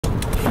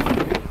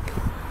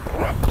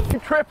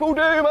Triple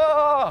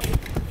doomer!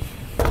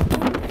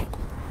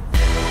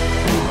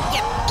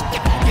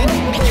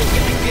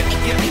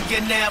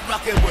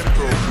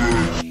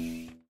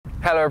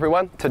 Hello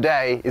everyone,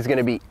 today is going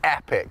to be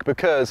epic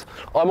because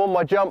I'm on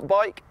my jump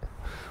bike.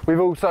 We've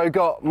also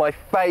got my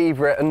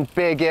favourite and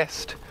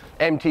biggest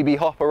MTB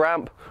Hopper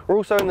ramp. We're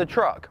also in the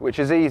truck, which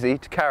is easy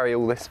to carry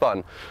all this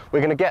fun. We're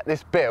going to get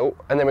this built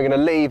and then we're going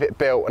to leave it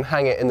built and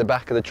hang it in the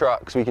back of the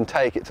truck so we can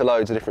take it to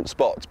loads of different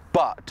spots.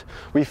 But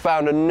we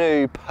found a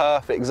new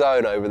perfect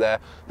zone over there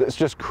that's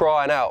just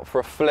crying out for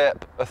a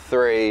flip, a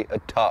three, a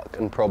tuck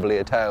and probably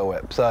a tail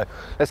whip. So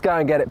let's go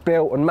and get it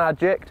built and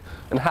magicked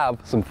and have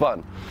some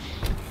fun.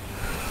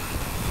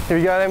 Here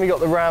we go, then we got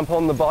the ramp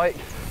on the bike.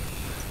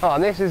 Oh,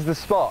 and this is the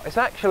spot. It's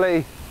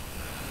actually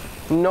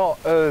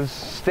not as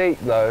steep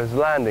though as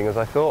landing as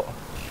I thought.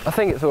 I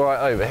think it's all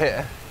right over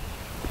here.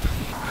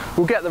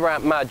 We'll get the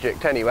ramp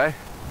magicked anyway.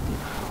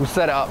 We'll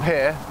set it up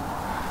here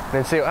and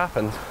then see what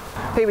happens.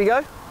 Here we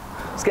go.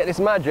 Let's get this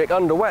magic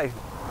underway.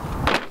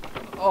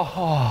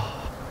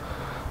 Oh,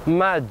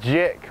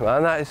 magic,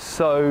 man, that is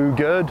so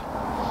good.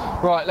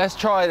 Right, let's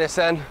try this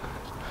then.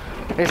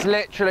 It's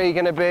literally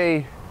gonna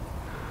be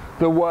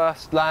the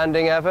worst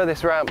landing ever.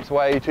 This ramp's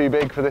way too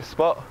big for this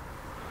spot.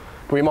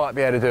 We might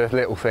be able to do a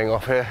little thing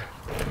off here.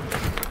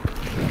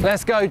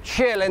 Let's go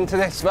chill into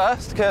this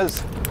first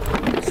because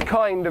it's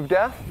kind of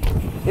death.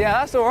 Yeah,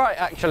 that's all right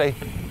actually.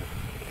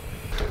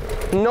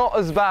 Not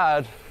as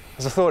bad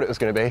as I thought it was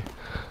going to be.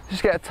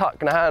 Just get a tuck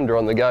and a hander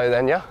on the go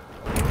then, yeah?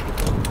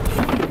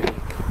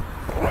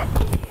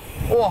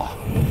 Oh,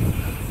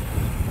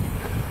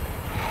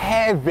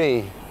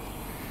 heavy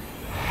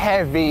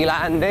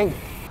landing.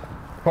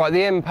 Right,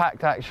 the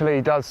impact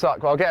actually does suck,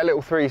 but I'll get a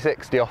little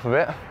 360 off of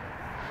it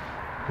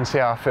and see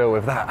how I feel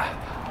with that.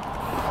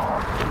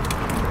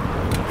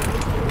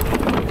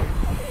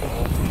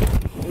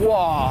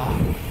 Wow,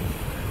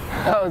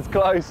 that was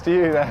close to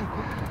you then.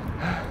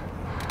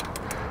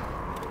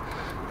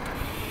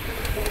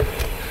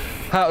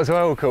 That was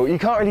well cool. You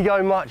can't really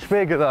go much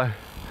bigger though.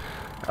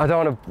 I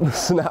don't want to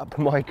snap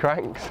my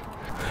cranks.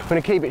 I'm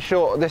going to keep it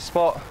short at this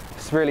spot.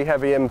 It's really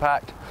heavy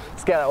impact.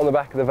 Let's get that on the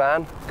back of the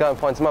van, go and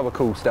find some other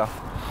cool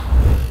stuff.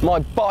 My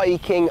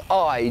biking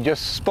eye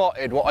just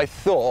spotted what I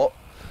thought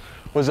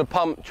was a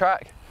pump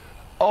track.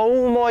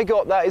 Oh my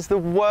God, that is the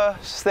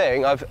worst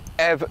thing I've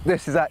ever,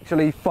 this is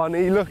actually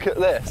funny, look at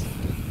this.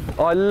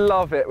 I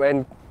love it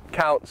when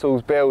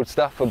councils build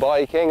stuff for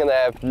biking and they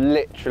have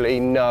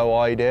literally no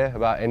idea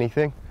about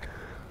anything.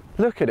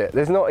 Look at it,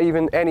 there's not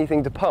even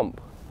anything to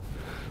pump.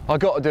 I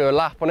got to do a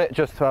lap on it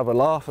just to have a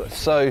laugh, that's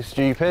so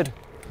stupid.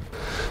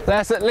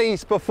 Let's at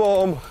least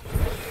perform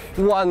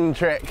one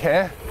trick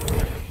here.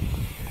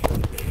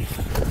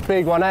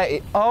 Big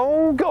 180,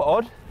 oh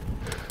God,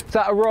 is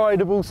that a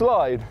rideable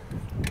slide?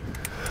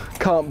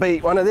 Can't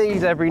beat one of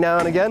these every now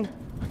and again.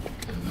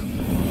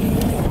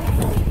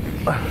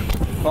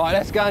 Right,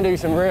 let's go and do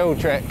some real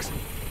tricks.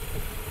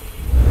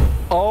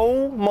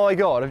 Oh my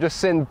God, I've just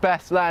seen the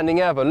best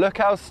landing ever. Look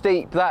how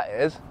steep that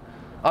is.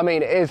 I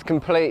mean, it is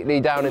completely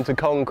down into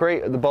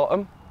concrete at the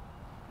bottom,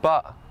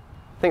 but I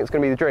think it's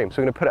gonna be the dream. So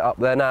we're gonna put it up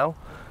there now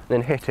and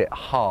then hit it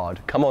hard.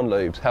 Come on,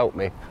 lubes, help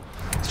me.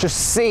 Let's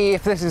just see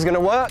if this is gonna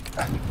work.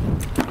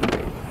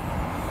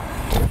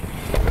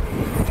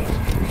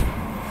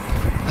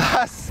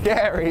 That's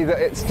scary that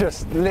it's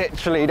just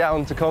literally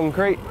down to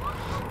concrete.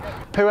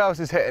 Who else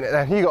is hitting it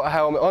then? You got a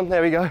helmet on,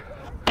 there we go.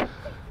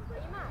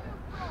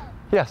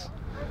 Yes.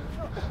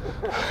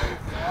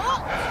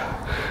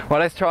 Well,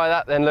 let's try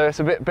that then, Lewis,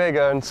 a bit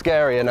bigger and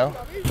scarier now.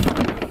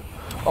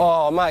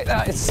 Oh mate,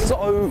 that is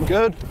so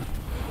good.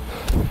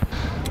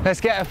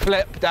 Let's get a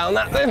flip down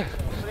that then.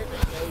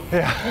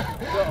 Yeah.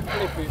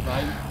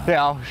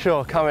 Yeah, oh,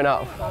 sure, coming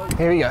up.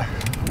 Here we go.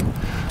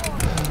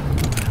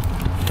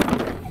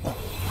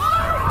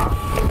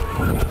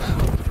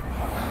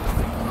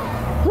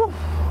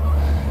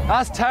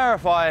 That's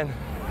terrifying,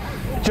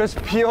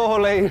 just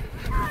purely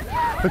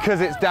because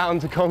it's down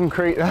to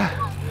concrete there.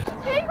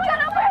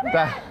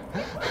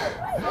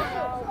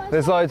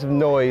 There's loads of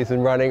noise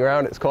and running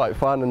around, it's quite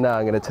fun, and now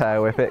I'm going to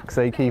tail whip it because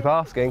they keep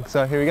asking,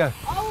 so here we go.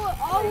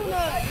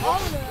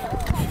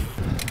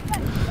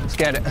 Let's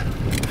get it.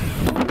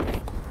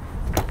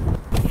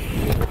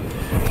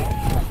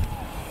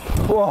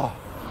 Whoa,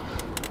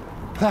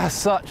 that's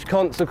such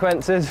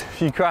consequences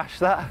if you crash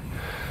that.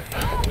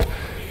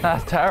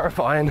 That's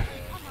terrifying.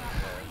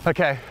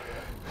 Okay,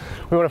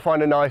 we want to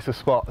find a nicer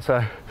spot, so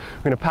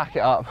we're going to pack it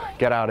up,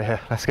 get out of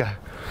here, let's go.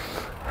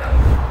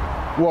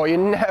 Well, you're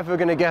never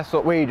going to guess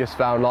what we just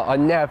found. Like, I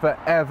never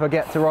ever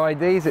get to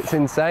ride these, it's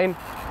insane.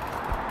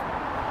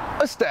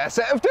 A stair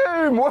set of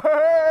doom,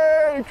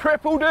 way!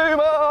 Triple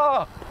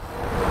doomer!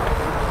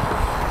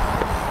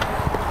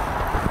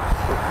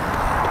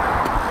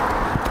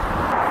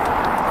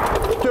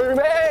 Doom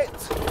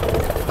it!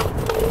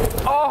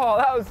 Oh,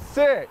 that was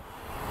sick.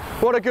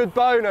 What a good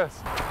bonus.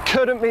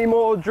 Couldn't be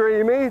more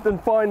dreamy than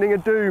finding a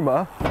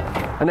doomer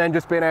and then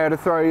just being able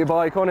to throw your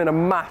bike on in a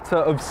matter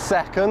of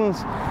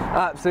seconds.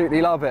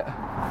 Absolutely love it.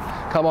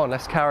 Come on,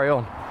 let's carry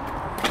on.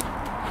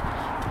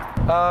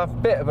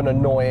 Bit of an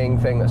annoying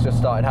thing that's just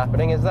started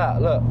happening is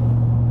that, look,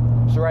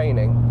 it's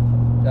raining.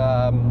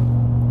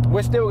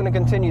 We're still going to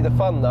continue the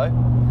fun though.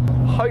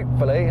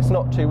 Hopefully it's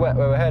not too wet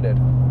where we're headed.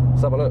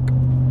 Let's have a look.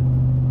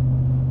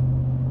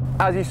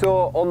 As you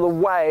saw on the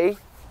way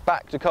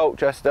back to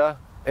Colchester,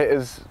 it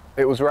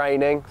was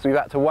raining, so we've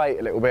had to wait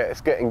a little bit.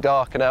 It's getting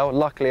darker now.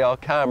 Luckily our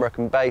camera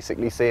can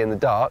basically see in the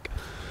dark.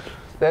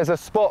 There's a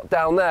spot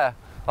down there.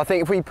 I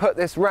think if we put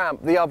this ramp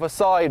the other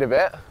side of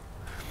it,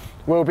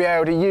 we'll be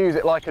able to use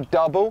it like a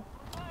double.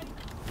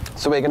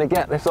 So we're going to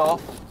get this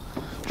off.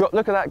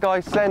 Look at that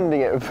guy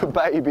sending it with the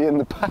baby in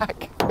the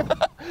back.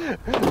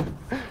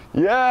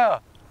 Yeah,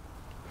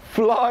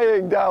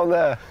 flying down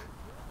there.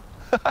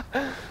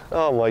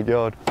 Oh my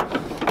God.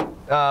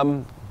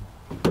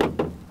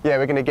 Yeah,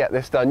 we're going to get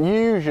this done.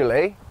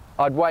 Usually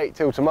I'd wait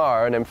till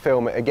tomorrow and then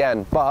film it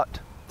again, but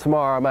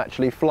tomorrow I'm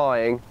actually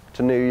flying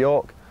to New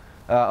York.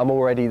 I'm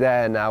already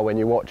there now when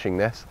you're watching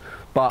this,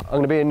 but I'm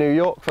going to be in New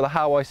York for the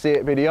How I See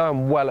It video.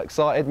 I'm well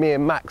excited. Me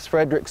and Max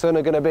Fredrickson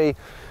are going to be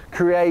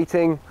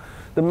creating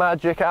the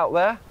magic out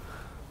there,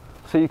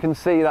 so you can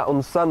see that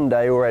on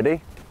Sunday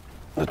already,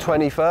 the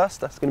 21st.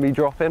 That's going to be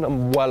dropping.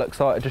 I'm well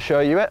excited to show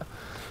you it,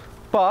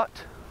 but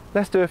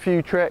let's do a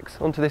few tricks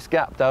onto this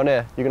gap down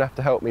here. You're going to have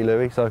to help me,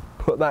 Louis, so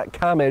put that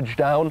camage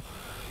down.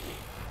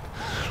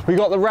 We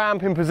got the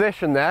ramp in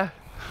position there.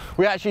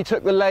 We actually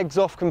took the legs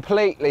off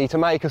completely to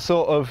make a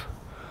sort of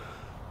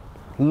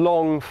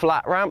long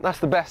flat ramp. That's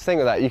the best thing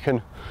of that. You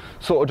can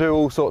sort of do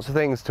all sorts of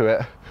things to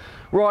it.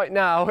 Right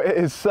now it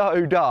is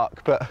so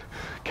dark, but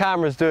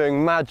camera's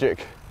doing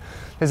magic.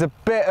 There's a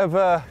bit of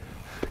a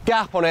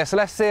gap on here, so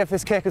let's see if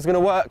this kicker's going to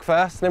work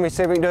first, then we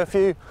see if we can do a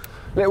few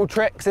little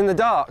tricks in the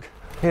dark.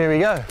 Here we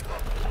go.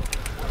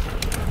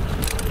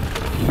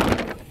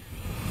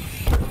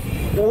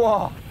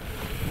 Whoa,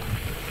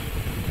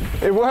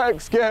 it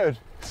works good.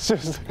 It's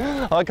just,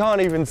 I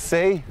can't even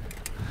see.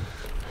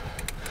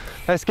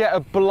 Let's get a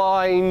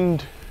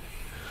blind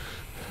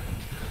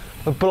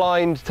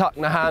tuck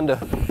in the hander.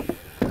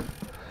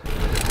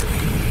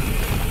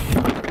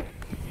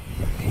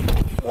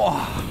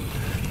 Whoa,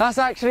 that's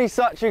actually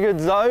such a good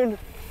zone.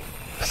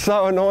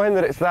 So annoying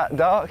that it's that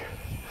dark.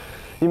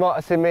 You might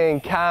have seen me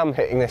and Cam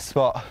hitting this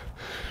spot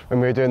when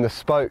we were doing the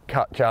spoke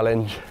cut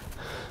challenge.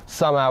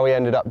 Somehow we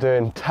ended up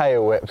doing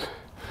tail whips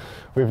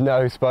with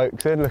no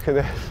spokes in. Look at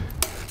this.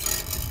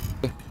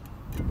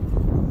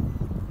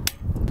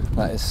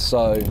 That is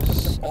so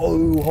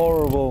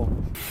horrible.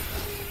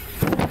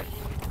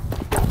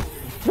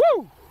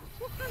 Woo!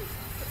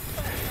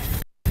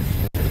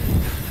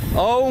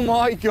 Oh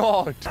my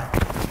God.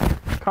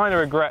 Kind of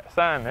regret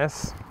saying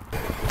this.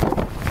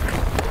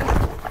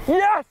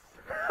 Yes!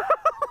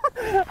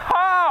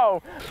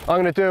 How?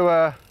 I'm going to do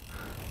a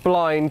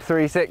blind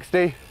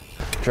 360.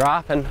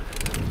 Dropping.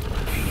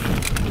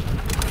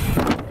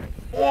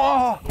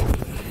 Whoa!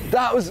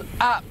 That was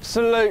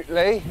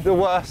absolutely the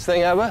worst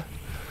thing ever.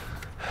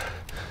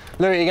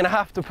 Louis, you're going to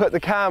have to put the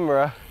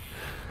camera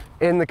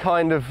in the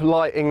kind of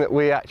lighting that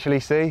we actually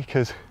see,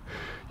 because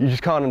you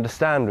just can't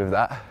understand with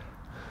that.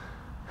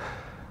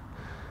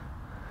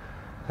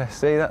 Let's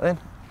see that then.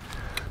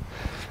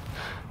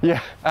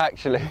 Yeah,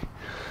 actually,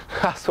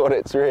 that's what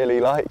it's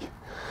really like.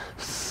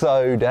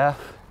 So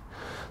deaf.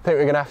 I think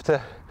we're going to have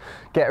to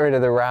get rid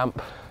of the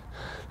ramp.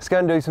 Let's go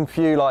and do some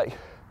few like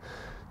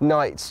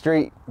night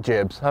street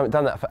jibs. I haven't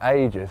done that for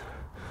ages.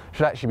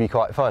 Should actually be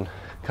quite fun.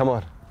 Come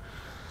on.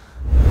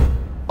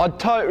 I'd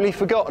totally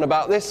forgotten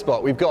about this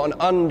spot. We've got an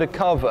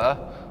undercover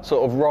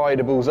sort of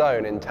rideable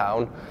zone in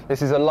town.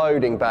 This is a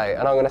loading bay,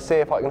 and I'm going to see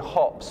if I can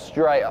hop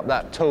straight up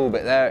that tall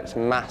bit there. It's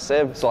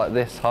massive. It's like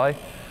this high.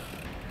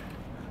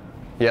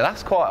 Yeah,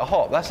 that's quite a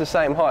hop. That's the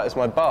same height as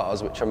my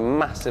bars, which are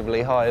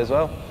massively high as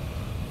well.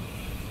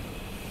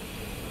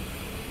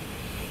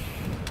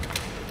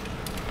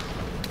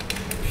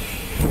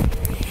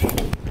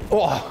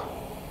 Oh,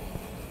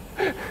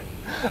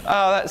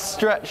 that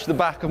stretched the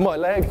back of my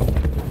leg.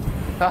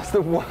 That's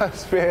the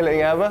worst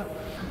feeling ever.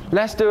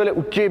 Let's do a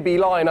little jibby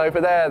line over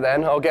there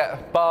then. I'll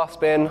get bar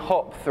spin,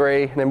 hop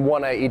 3, and then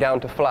 180 down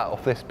to flat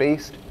off this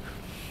beast.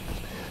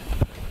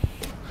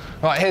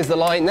 Right, here's the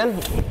line then.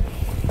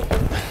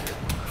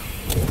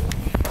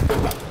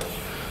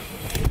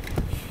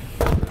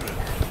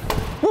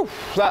 Woo,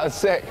 that was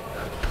sick.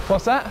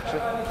 What's that?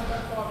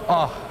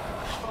 Oh.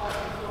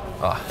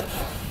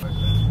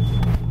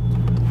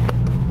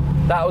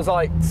 That was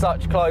like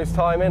such close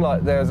timing,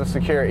 like there was a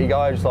security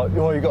guy just like,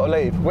 oh, you got to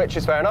leave, which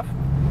is fair enough.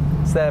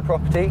 It's their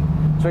property.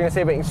 So we're going to see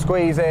if we can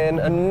squeeze in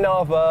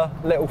another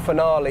little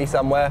finale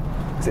somewhere,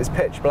 because it's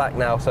pitch black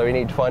now, so we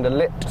need to find a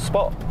lit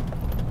spot.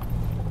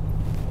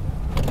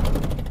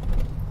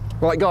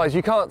 Right guys,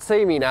 you can't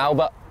see me now,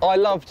 but I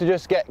love to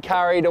just get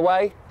carried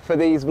away for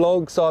these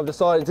vlogs, so I've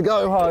decided to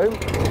go home,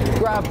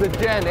 grab the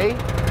Jenny,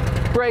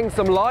 bring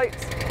some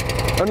lights,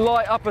 and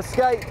light up a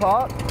skate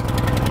park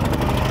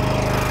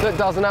that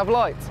doesn't have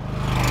lights.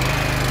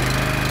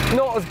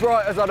 Not as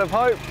bright as I'd have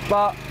hoped,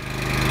 but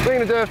we're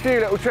going to do a few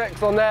little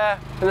tricks on there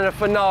and then a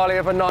finale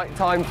of a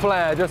nighttime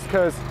flare, just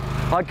because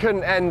I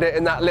couldn't end it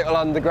in that little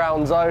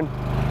underground zone.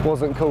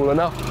 wasn't cool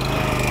enough.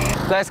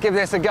 Let's give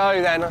this a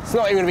go then. It's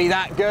not even going to be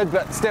that good,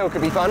 but still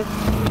could be fun.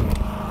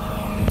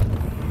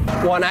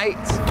 1/8.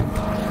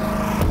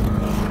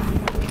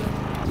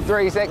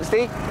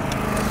 360.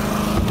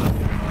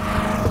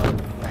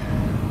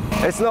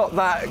 It's not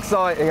that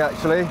exciting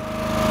actually.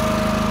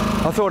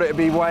 I thought it'd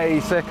be way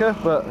sicker,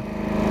 but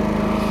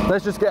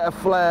let's just get a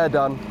flare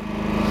done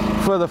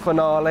for the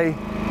finale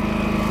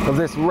of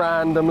this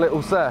random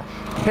little sesh.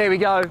 Here we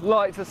go,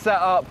 lights are set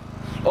up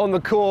on the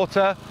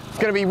quarter. It's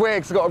going to be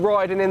weird because I've got to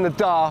ride in the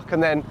dark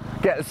and then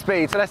get the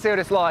speed. So let's see what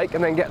it's like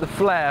and then get the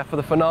flare for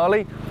the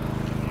finale.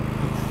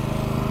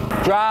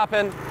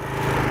 Dropping.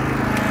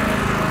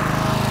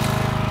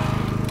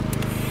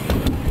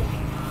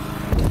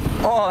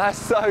 Oh, that's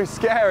so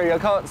scary. I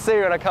can't see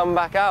when I come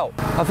back out.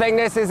 I think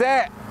this is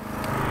it.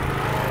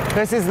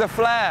 This is the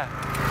flare.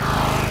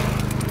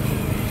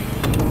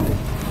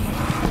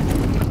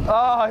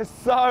 Oh, it's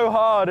so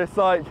hard. It's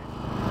like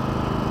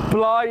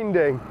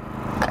blinding.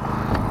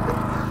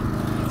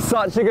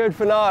 Such a good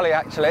finale,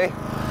 actually.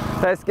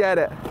 Let's get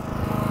it.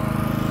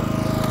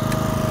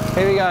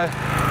 Here we go.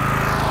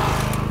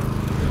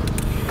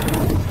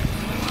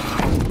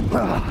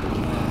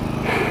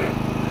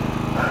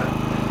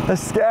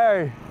 That's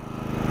scary.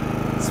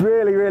 It's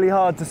really, really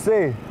hard to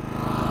see.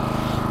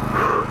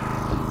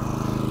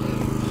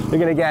 You're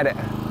gonna get it.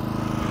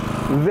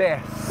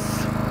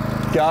 This.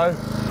 Go.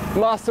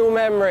 Muscle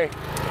memory.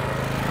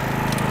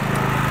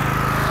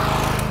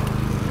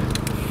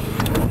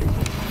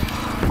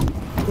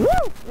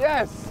 Woo!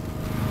 Yes!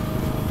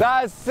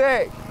 That's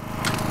sick.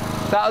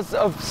 That was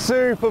a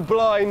super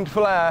blind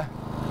flare.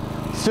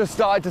 It's just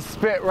started to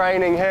spit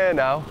raining here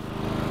now.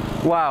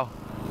 Wow.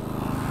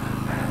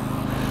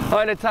 I'm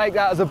going to take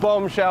that as a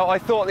bombshell. I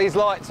thought these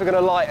lights were going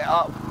to light it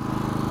up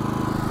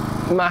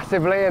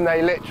massively and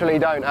they literally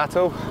don't at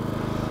all.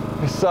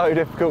 It's so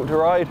difficult to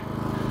ride.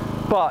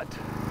 But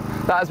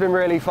that has been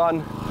really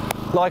fun.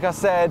 Like I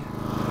said,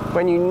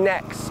 when you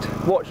next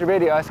watch a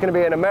video, it's going to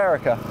be in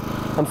America.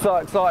 I'm so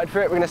excited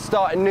for it. We're going to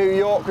start in New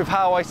York with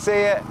How I See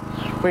It.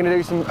 We're going to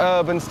do some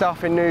urban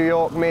stuff in New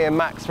York, me and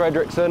Max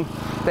Fredrickson.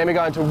 Then we're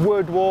going to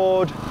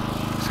Woodward.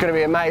 It's going to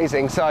be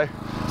amazing. So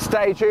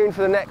stay tuned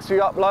for the next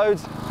few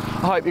uploads.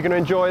 I hope you're going to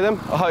enjoy them.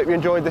 I hope you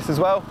enjoyed this as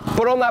well.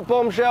 But on that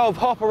bombshell of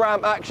hopper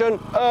ramp action,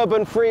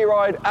 urban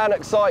freeride and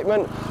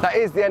excitement, that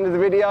is the end of the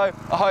video.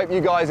 I hope you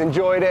guys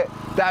enjoyed it.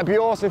 That'd be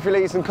awesome if you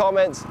leave some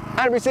comments and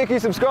it'd be sick if you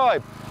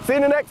subscribe. See you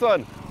in the next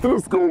one.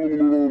 Let's go.